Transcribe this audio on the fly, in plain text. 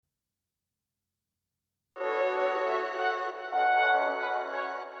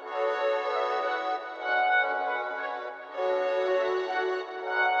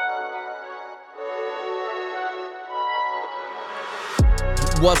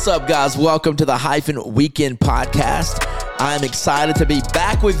What's up, guys? Welcome to the Hyphen Weekend Podcast. I'm excited to be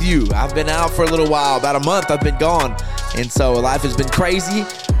back with you. I've been out for a little while, about a month I've been gone, and so life has been crazy.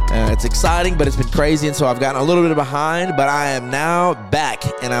 It's exciting, but it's been crazy, and so I've gotten a little bit behind, but I am now back,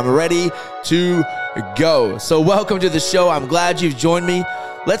 and I'm ready to go. So welcome to the show. I'm glad you've joined me.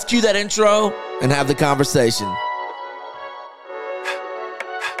 Let's cue that intro and have the conversation.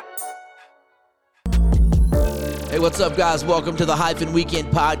 Hey, what's up, guys? Welcome to the Hyphen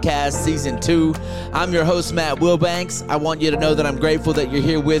Weekend Podcast, Season 2. I'm your host, Matt Wilbanks. I want you to know that I'm grateful that you're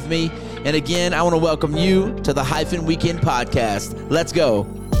here with me. And again, I want to welcome you to the Hyphen Weekend Podcast. Let's go.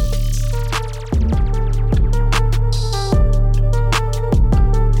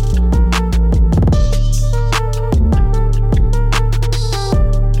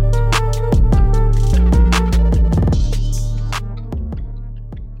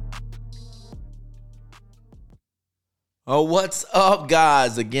 Oh, what's up,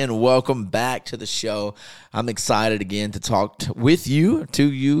 guys? Again, welcome back to the show. I'm excited again to talk with you,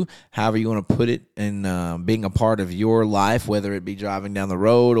 to you, however you want to put it, and being a part of your life, whether it be driving down the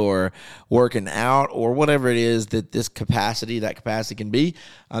road or working out or whatever it is that that capacity can be.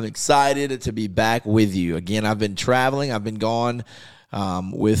 I'm excited to be back with you. Again, I've been traveling. I've been gone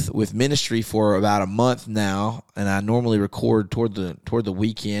with ministry for about a month now, and I normally record toward the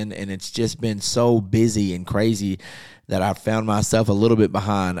weekend, and it's just been so busy and crazy that I found myself a little bit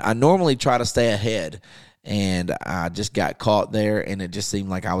behind. I normally try to stay ahead, and I just got caught there, and it just seemed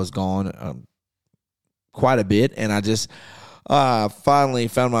like I was gone quite a bit, and I just finally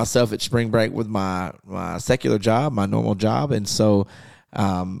found myself at spring break with my secular job, my normal job, and so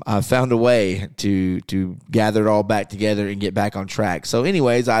I found a way to gather it all back together and get back on track. So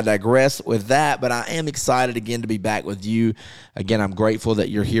anyways, I digress with that, but I am excited again to be back with you. Again, I'm grateful that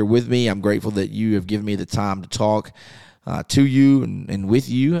you're here with me. I'm grateful that you have given me the time to talk to you and with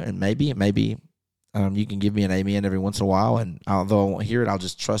you, and maybe you can give me an amen every once in a while, and although I won't hear it, I'll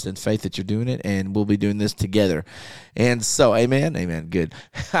just trust in faith that you're doing it, and we'll be doing this together. And so, amen, good.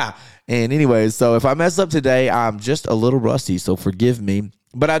 And anyways, so if I mess up today, I'm just a little rusty, so forgive me.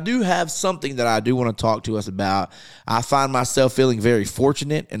 But I do have something that I do want to talk to us about. I find myself feeling very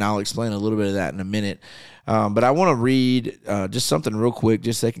fortunate, and I'll explain a little bit of that in a minute. But I want to read just something real quick,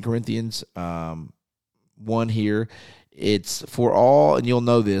 just 2 Corinthians 1 here. It's for all, and you'll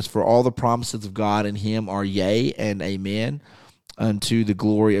know this, for all the promises of God in him are yea and amen unto the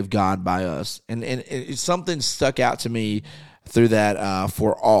glory of God by us. And it's something stuck out to me through that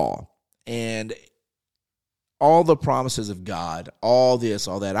for all. And all the promises of God, all this,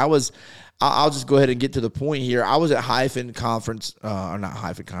 all that. I'll just go ahead and get to the point here. I was at Hyphen Conference, or not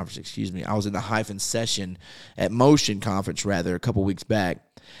Hyphen Conference, excuse me. I was in the Hyphen session at Motion Conference, rather, a couple weeks back.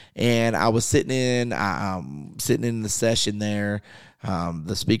 And I was sitting in the session there.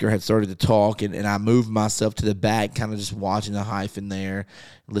 The speaker had started to talk, and I moved myself to the back, kind of just watching the Hyphen there,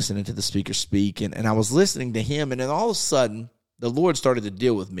 listening to the speaker speak. And I was listening to him, and then all of a sudden, the Lord started to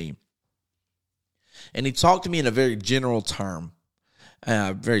deal with me. And he talked to me in a very general term,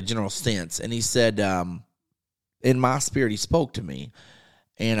 very general sense. And he said, in my spirit, he spoke to me,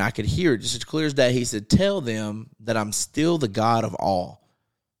 and I could hear it just as clear as day. He said, tell them that I'm still the God of all.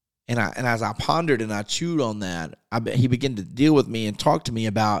 And as I pondered and I chewed on that, he began to deal with me and talk to me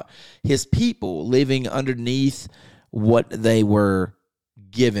about his people living underneath what they were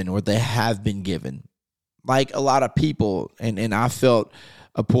given or they have been given. Like a lot of people, and I felt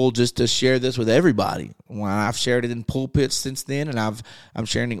a pull just to share this with everybody. When I've shared it in pulpits since then, and I'm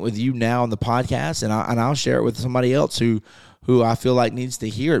sharing it with you now on the podcast, and I'll share it with somebody else who I feel like needs to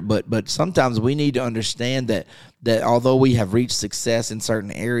hear it. But sometimes we need to understand that although we have reached success in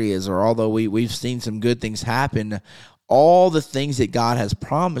certain areas, or although we've seen some good things happen, all the things that God has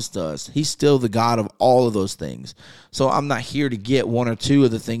promised us, he's still the God of all of those things. So I'm not here to get one or two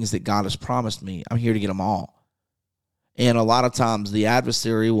of the things that God has promised me. I'm here to get them all. And a lot of times the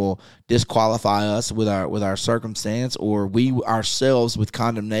adversary will disqualify us with our circumstance, or we ourselves with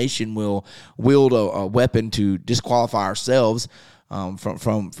condemnation will wield a weapon to disqualify ourselves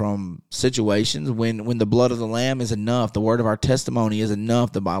from situations when the blood of the Lamb is enough. The word of our testimony is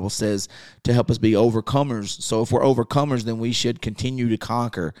enough, the Bible says, to help us be overcomers. So if we're overcomers, then we should continue to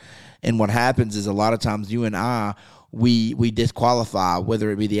conquer. And what happens is a lot of times you and I, we disqualify, whether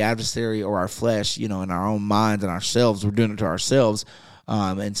it be the adversary or our flesh, in our own minds and ourselves. We're doing it to ourselves.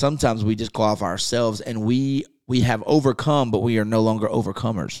 And sometimes we disqualify ourselves, and we have overcome, but we are no longer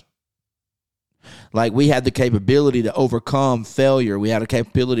overcomers. Like, we had the capability to overcome failure. We had a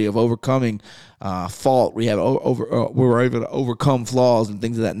capability of overcoming fault. We were able to overcome flaws and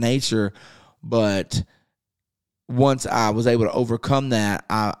things of that nature, but once I was able to overcome that,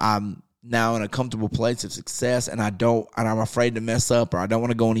 I'm now in a comfortable place of success, and I'm afraid to mess up, or I don't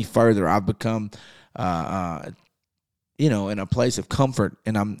want to go any further. I've become, in a place of comfort,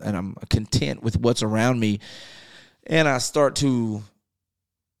 and I'm content with what's around me, and I start to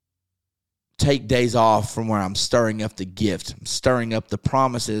take days off from where I'm stirring up the gift, stirring up the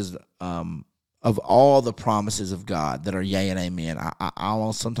promises of all the promises of God that are yea and amen.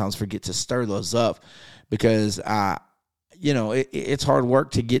 I'll sometimes forget to stir those up because it's hard work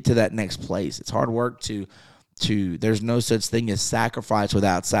to get to that next place. It's hard work to there's no such thing as sacrifice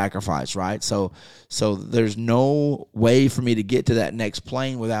without sacrifice, right? So there's no way for me to get to that next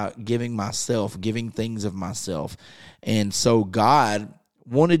plane without giving things of myself. And so God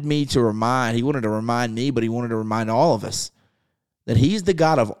wanted to remind me, but he wanted to remind all of us that he's the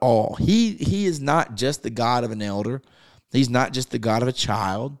God of all. He is not just the God of an elder. He's not just the God of a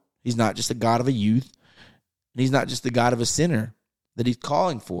child. He's not just the God of a youth. And he's not just the God of a sinner that he's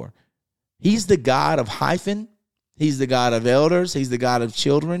calling for. He's the God of hyphen. He's the God of elders. He's the God of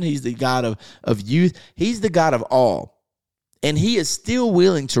children. He's the God of youth. He's the God of all. And he is still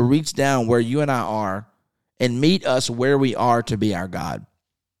willing to reach down where you and I are and meet us where we are to be our God.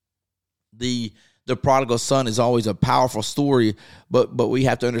 The prodigal son is always a powerful story, but we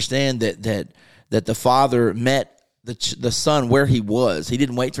have to understand that the father met the son where he was. He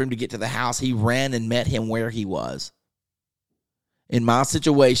didn't wait for him to get to the house. He ran and met him where he was. In my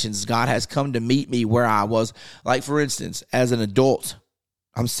situations, God has come to meet me where I was. Like, for instance, as an adult,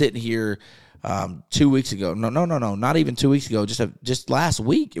 I'm sitting here 2 weeks ago. No, not even 2 weeks ago. Just last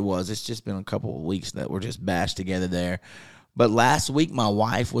week it was. It's just been a couple of weeks that we're just bashed together there. But last week, my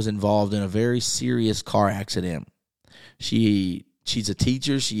wife was involved in a very serious car accident. She's a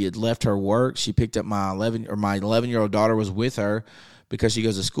teacher. She had left her work. She picked up my 11-year-old daughter was with her because she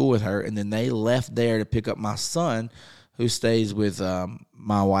goes to school with her, and then they left there to pick up my son, who stays with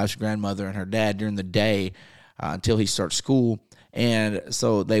my wife's grandmother and her dad during the day until he starts school. And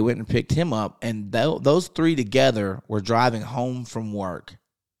so they went and picked him up, and those three together were driving home from work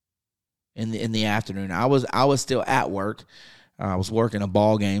in the afternoon. I was still at work. I was working a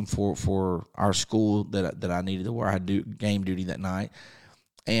ball game for our school that I needed to, where I had game duty that night.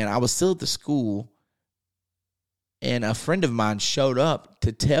 And I was still at the school, and a friend of mine showed up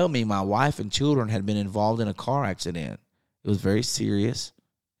to tell me my wife and children had been involved in a car accident. It was very serious,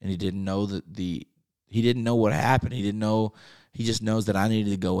 and he didn't know he didn't know what happened. He didn't know. He just knows that I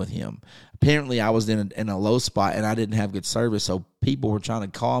needed to go with him. Apparently, I was in a low spot, and I didn't have good service, so people were trying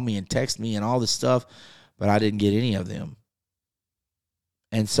to call me and text me and all this stuff, but I didn't get any of them.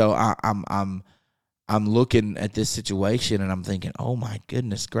 And so I'm looking at this situation, and I'm thinking, oh my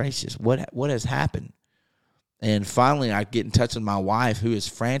goodness gracious, what has happened? And finally, I get in touch with my wife, who is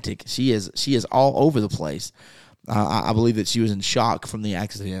frantic. She is all over the place. I believe that she was in shock from the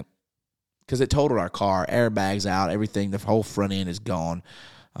accident because it totaled our car, airbags out, everything. The whole front end is gone.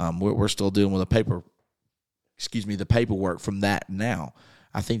 We're still dealing with the paperwork from that now.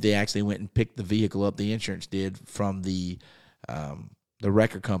 I think they actually went and picked the vehicle up. The insurance did from the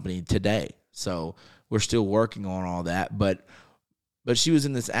record company today. So we're still working on all that. But she was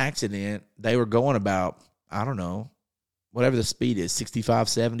in this accident. They were going about, I don't know, whatever the speed is, 65,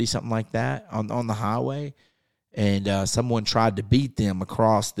 70, something like that on the highway. And someone tried to beat them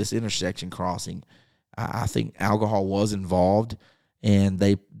across this intersection crossing. I think alcohol was involved. And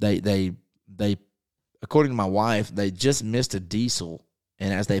they according to my wife, they just missed a diesel.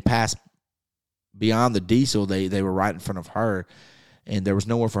 And as they passed beyond the diesel, they were right in front of her. And there was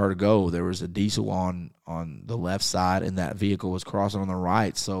nowhere for her to go. There was a diesel on the left side, and that vehicle was crossing on the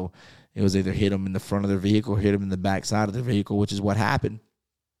right. So it was either hit them in the front of their vehicle or hit them in the back side of their vehicle, which is what happened.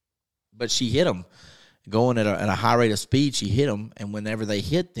 But she hit them. Going at a high rate of speed, she hit them. And whenever they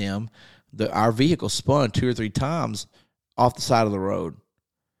hit them, our vehicle spun 2 or 3 times off the side of the road.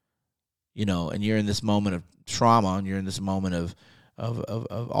 And you're in this moment of trauma, and you're in this moment of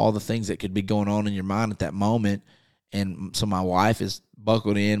all the things that could be going on in your mind at that moment. And so my wife is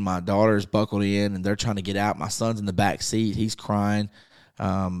buckled in, my daughter is buckled in, and they're trying to get out. My son's in the back seat, he's crying,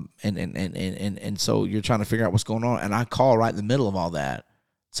 and so you're trying to figure out what's going on. And I call right in the middle of all that.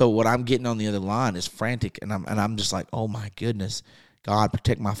 So what I'm getting on the other line is frantic, and I'm just like, oh my goodness, God,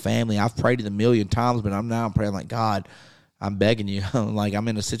 protect my family. I've prayed it 1,000,000 times, but I'm praying like, God, I'm begging you, like I'm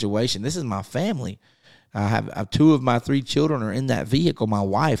in a situation. This is my family. I have 2 of my 3 children are in that vehicle. My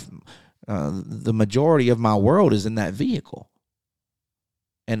wife. The majority of my world is in that vehicle.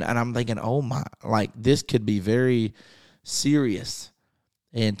 And I'm thinking, oh my, like this could be very serious.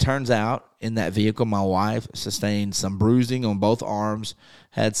 And turns out in that vehicle, my wife sustained some bruising on both arms,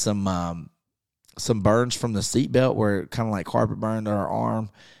 had some some burns from the seatbelt where it kind of like carpet burned our arm,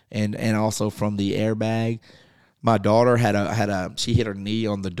 and also from the airbag. My daughter she hit her knee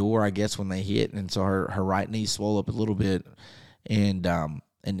on the door, I guess, when they hit, and so her right knee swelled up a little bit, and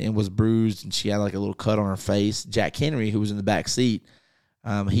it was bruised, and she had like a little cut on her face. Jack Henry, who was in the back seat,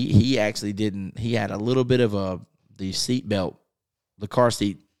 he actually didn't. He had a little bit of the seatbelt, the car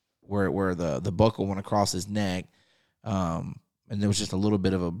seat, where the buckle went across his neck, and there was just a little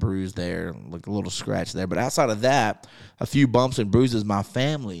bit of a bruise there, like a little scratch there. But outside of that, a few bumps and bruises. My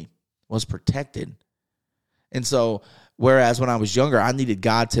family was protected. And so, whereas when I was younger, I needed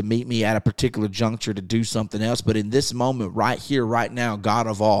God to meet me at a particular juncture to do something else. But in this moment, right here, right now, God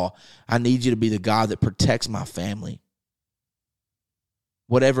of all, I need you to be the God that protects my family.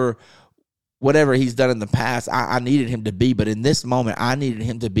 Whatever he's done in the past, I needed him to be. But in this moment, I needed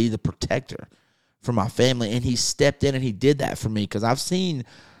him to be the protector for my family. And he stepped in and he did that for me, because I've seen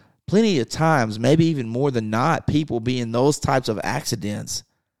plenty of times, maybe even more than not, people be in those types of accidents,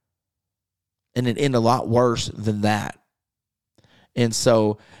 and it ended a lot worse than that. And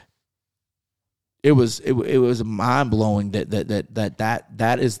so it was mind blowing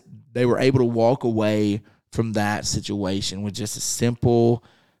that is they were able to walk away from that situation with just a simple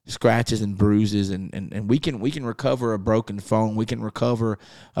scratches and bruises, and we can recover a broken phone, we can recover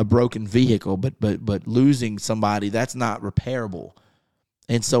a broken vehicle, but losing somebody, that's not repairable.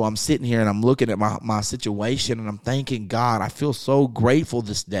 And so I'm sitting here and I'm looking at my situation, and I'm thanking God. I feel so grateful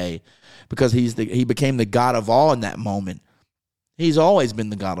this day, because he became the God of all in that moment. He's always been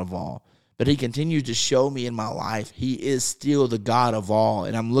the God of all, but he continues to show me in my life he is still the God of all.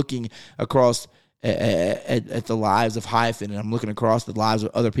 And I'm looking across at the lives of Hyphen, and I'm looking across the lives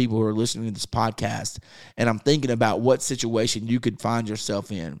of other people who are listening to this podcast, and I'm thinking about what situation you could find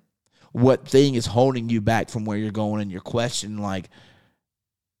yourself in. What thing is holding you back from where you're going, and you're questioning, like,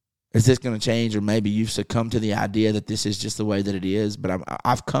 is this going to change? Or maybe you've succumbed to the idea that this is just the way that it is. But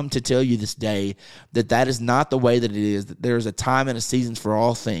I've come to tell you this day that is not the way that it is. That there is a time and a season for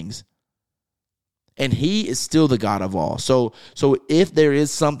all things. And he is still the God of all. So if there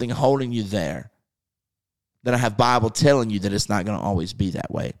is something holding you there, then I have Bible telling you that it's not going to always be that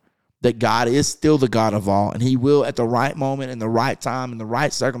way. That God is still the God of all. And he will, at the right moment, in the right time, in the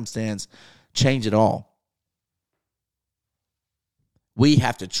right circumstance, change it all. We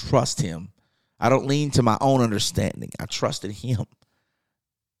have to trust him. I don't lean to my own understanding. I trust in him.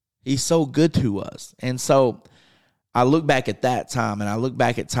 He's so good to us. And so I look back at that time, and I look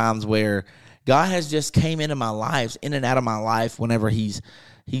back at times where God has just came into my life, in and out of my life, whenever he's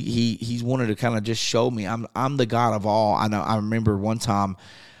wanted to kind of just show me I'm the God of all. I remember one time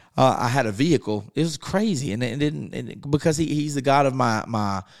I had a vehicle. It was crazy, and it didn't, because he's the God of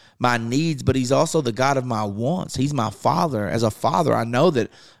my needs, but he's also the God of my wants. He's my father. As a father, I know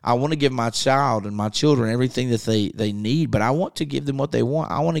that I want to give my child and my children everything that they need, but I want to give them what they want.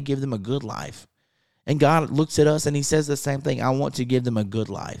 I want to give them a good life. And God looks at us and he says the same thing. I want to give them a good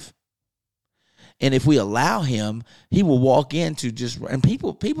life. And if we allow him, he will walk into and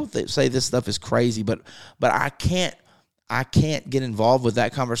people say this stuff is crazy, but I can't get involved with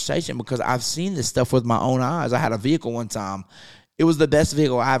that conversation, because I've seen this stuff with my own eyes. I had a vehicle one time. It was the best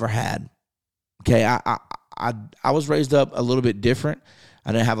vehicle I ever had. Okay, I was raised up a little bit different.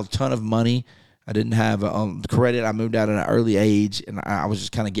 I didn't have a ton of money. I didn't have credit. I moved out at an early age, and I was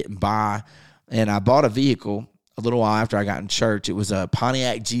just kind of getting by. And I bought a vehicle a little while after I got in church. It was a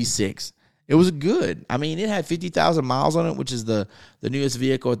Pontiac G6. It was good. I mean, it had 50,000 miles on it, which is the newest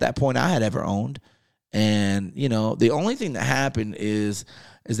vehicle at that point I had ever owned. And, the only thing that happened is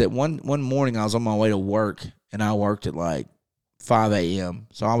that one morning I was on my way to work, and I worked at like 5 a.m.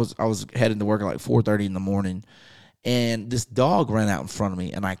 So I was heading to work at like 4:30 in the morning, and this dog ran out in front of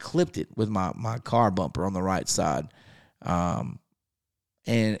me, and I clipped it with my car bumper on the right side. And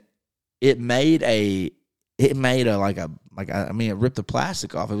it ripped the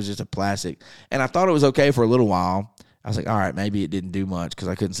plastic off. It was just a plastic. And I thought it was okay for a little while. I was like, all right, maybe it didn't do much, because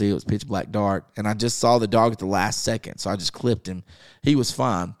I couldn't see. It was pitch black dark. And I just saw the dog at the last second, so I just clipped him. He was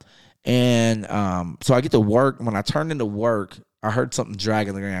fine. And so I get to work. When I turned into work, I heard something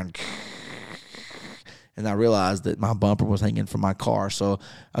dragging the ground. And I realized that my bumper was hanging from my car. So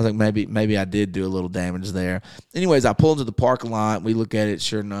I was like, maybe I did do a little damage there. Anyways, I pull into the parking lot. We look at it.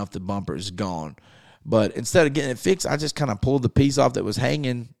 Sure enough, the bumper is gone. But instead of getting it fixed, I just kind of pulled the piece off that was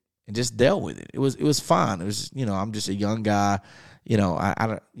hanging and just dealt with it. It was fine. It was, I'm just a young guy.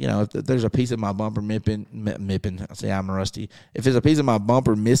 If there's a piece of my bumper mipping, I say I'm rusty. If there's a piece of my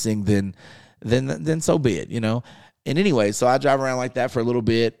bumper missing, then so be it, And anyway, so I drive around like that for a little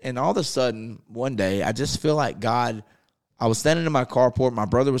bit, and all of a sudden, one day, I just feel like God, I was standing in my carport. My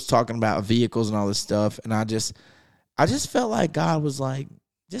brother was talking about vehicles and all this stuff, and I just felt like God was like,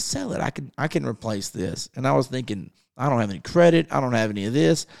 just sell it. I can replace this. And I was thinking, I don't have any credit. I don't have any of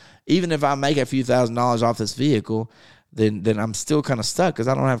this. Even if I make a few $1,000s off this vehicle, then I'm still kind of stuck because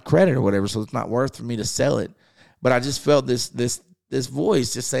I don't have credit or whatever. So it's not worth for me to sell it. But I just felt this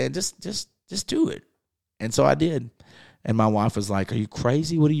voice just saying, just do it. And so I did. And my wife was like, are you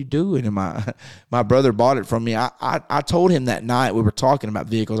crazy? What are you doing? And my brother bought it from me. I told him that night we were talking about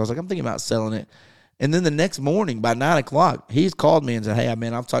vehicles. I was like, I'm thinking about selling it. And then the next morning by 9 o'clock, he's called me and said, hey,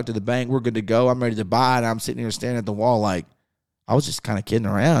 man, I've talked to the bank. We're good to go. I'm ready to buy it. I'm sitting here staring at the wall like I was just kind of kidding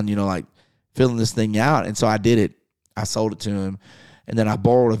around, like filling this thing out. And so I did it. I sold it to him. And then I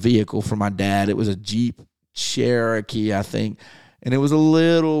borrowed a vehicle from my dad. It was a Jeep Cherokee, I think. And it was a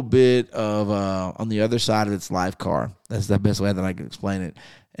little bit of on the other side of its life car. That's the best way that I can explain it.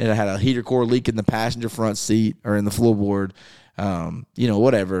 And it had a heater core leak in the passenger front seat or in the floorboard,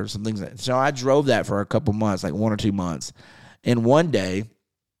 whatever, some things. So I drove that for a couple months, like 1 or 2 months. And one day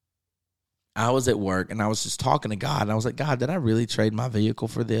I was at work and I was just talking to God. And I was like, God, did I really trade my vehicle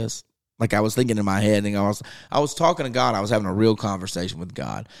for this? Like I was thinking in my head, and I was talking to God. I was having a real conversation with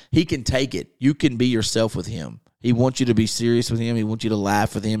God. He can take it. You can be yourself with him. He wants you to be serious with him. He wants you to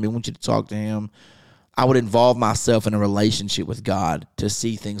laugh with him. He wants you to talk to him. I would involve myself in a relationship with God to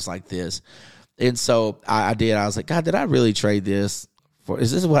see things like this. And so I did. I was like, God, did I really trade this for?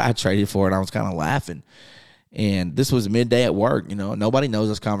 Is this what I traded for? And I was kind of laughing. And this was midday at work. Nobody knows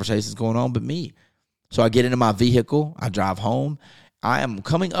this conversation is going on but me. So I get into my vehicle. I drive home. I am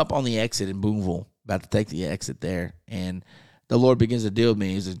coming up on the exit in Boonville, about to take the exit there. And the Lord begins to deal with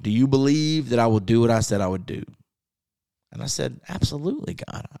me. He says, do you believe that I will do what I said I would do? And I said, absolutely,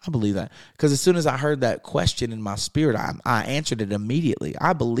 God. I believe that. Because as soon as I heard that question in my spirit, I answered it immediately.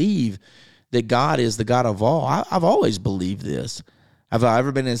 I believe that God is the God of all. I've always believed this. Have I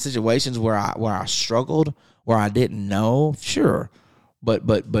ever been in situations where I struggled, where I didn't know? Sure. But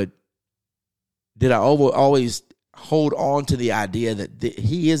did I always hold on to the idea that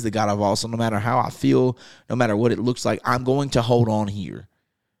he is the God of all? So no matter how I feel, no matter what it looks like, I'm going to hold on here.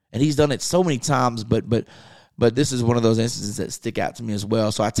 And he's done it so many times, but this is one of those instances that stick out to me as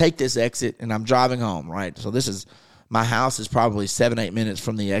well. So I take this exit and I'm driving home, right? So my house is probably 7-8 minutes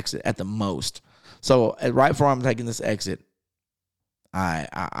from the exit at the most. So right before I'm taking this exit, I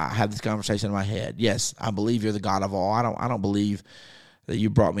have this conversation in my head. Yes, I believe you're the God of all. I don't believe that you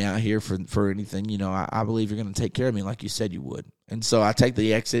brought me out here for anything. I believe you're going to take care of me like you said you would. And so I take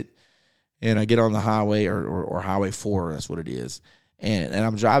the exit and I get on the highway or Highway 4, that's what it is. And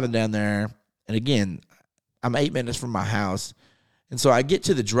I'm driving down there. And again, I'm 8 minutes from my house. And so I get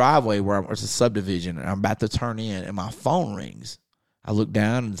to the driveway where it's a subdivision and I'm about to turn in and my phone rings. I look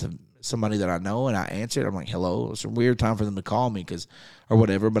down and it's somebody that I know and I answered. I'm like, hello. It's a weird time for them to call me or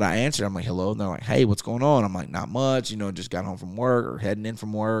whatever, but I answered. I'm like, hello. And they're like, hey, what's going on? I'm like, not much, just got home from work or heading in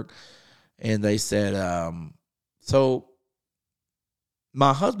from work. And they said, so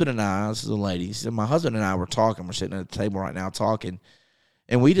my husband and I, this is a lady, she said, my husband and I were talking. We're sitting at the table right now talking.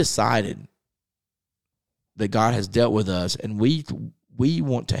 And we decided that God has dealt with us, and we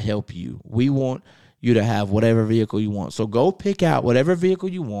want to help you. We want you to have whatever vehicle you want. So go pick out whatever vehicle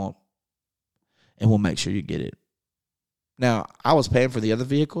you want, and we'll make sure you get it. Now, I was paying for the other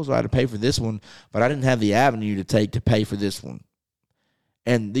vehicle, so I had to pay for this one, but I didn't have the avenue to take to pay for this one.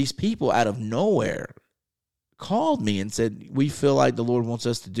 And these people out of nowhere called me and said, we feel like the Lord wants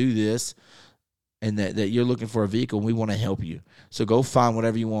us to do this, and that you're looking for a vehicle, and we want to help you. So go find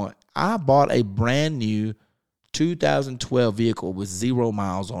whatever you want. I bought a brand new 2012 vehicle with 0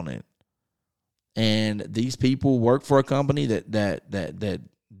 miles on it. And these people work for a company that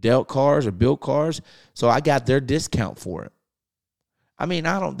dealt cars or built cars, so I got their discount for it. I mean,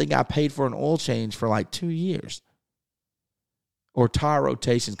 I don't think I paid for an oil change for like 2 years. Or tire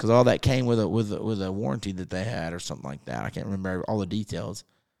rotations, because all that came with a warranty that they had or something like that. I can't remember all the details.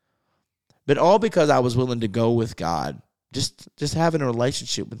 But all because I was willing to go with God, just having a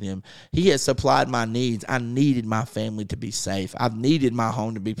relationship with him. He has supplied my needs. I needed my family to be safe. I've needed my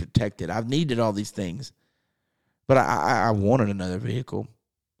home to be protected. I've needed all these things. But I wanted another vehicle.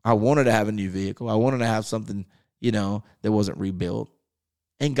 I wanted to have a new vehicle. I wanted to have something, that wasn't rebuilt.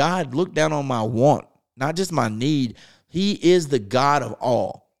 And God looked down on my want, not just my need. He is the God of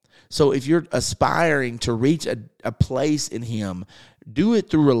all. So if you're aspiring to reach a place in him, do it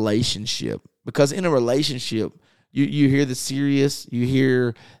through relationship. Because in a relationship, you hear the serious, you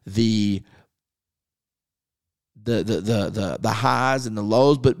hear the highs and the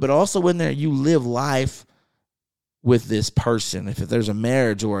lows, but also in there you live life with this person, if there's a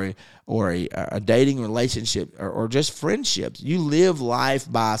marriage or a dating relationship or just friendships, you live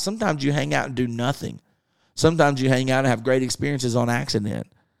life by, sometimes you hang out and do nothing. Sometimes you hang out and have great experiences on accident.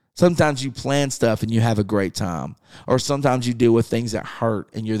 Sometimes you plan stuff and you have a great time. Or sometimes you deal with things that hurt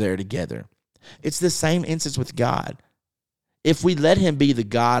and you're there together. It's the same instance with God. If we let him be the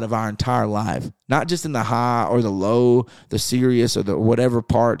God of our entire life, not just in the high or the low, the serious or the whatever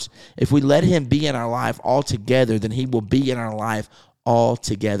parts, if we let him be in our life altogether, then he will be in our life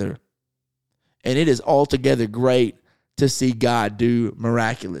altogether. And it is altogether great to see God do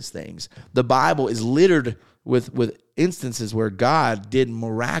miraculous things. The Bible is littered with instances where God did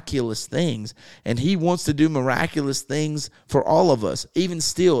miraculous things, and he wants to do miraculous things for all of us. Even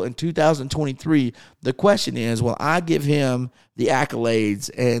still in 2023, the question is, will I give him the accolades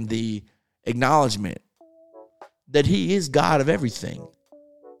and the acknowledgement that he is God of everything?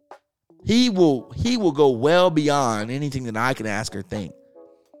 He will go well beyond anything that I can ask or think.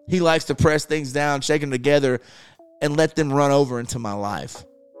 He likes to press things down, shake them together, and let them run over into my life.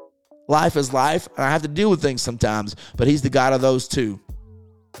 Life is life, and I have to deal with things sometimes, but he's the God of those too.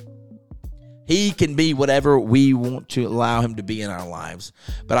 He can be whatever we want to allow him to be in our lives.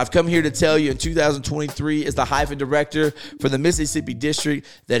 But I've come here to tell you in 2023 as the hyphen director for the Mississippi District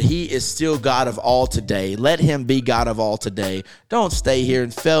that he is still God of all today. Let him be God of all today. Don't stay here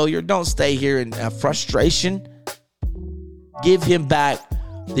in failure. Don't stay here in frustration. Give him back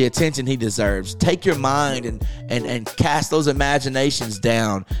the attention he deserves. Take your mind and cast those imaginations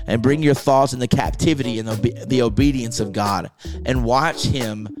down and bring your thoughts into captivity and the obedience of God, and watch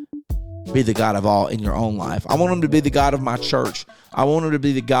him be the God of all in your own life. I want him to be the God of my church. I want him to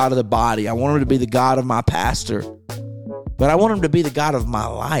be the God of the body. I want him to be the God of my pastor. But I want him to be the God of my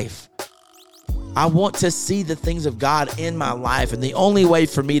life. I want to see the things of God in my life. And the only way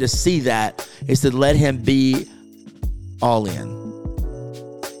for me to see that is to let him be all in.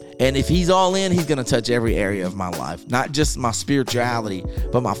 And if he's all in, he's going to touch every area of my life. Not just my spirituality,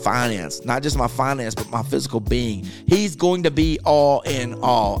 but my finance. Not just my finance, but my physical being. He's going to be all in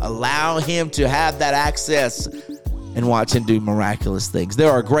all. Allow him to have that access and watch him do miraculous things. There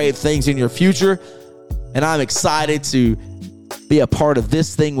are great things in your future, and I'm excited to be a part of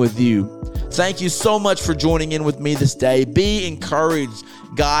this thing with you. Thank you so much for joining in with me this day. Be encouraged.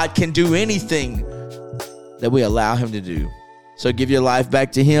 God can do anything that we allow him to do. So give your life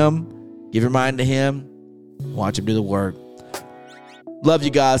back to him. Give your mind to him. Watch him do the work. Love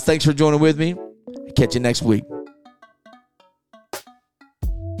you guys. Thanks for joining with me. Catch you next week.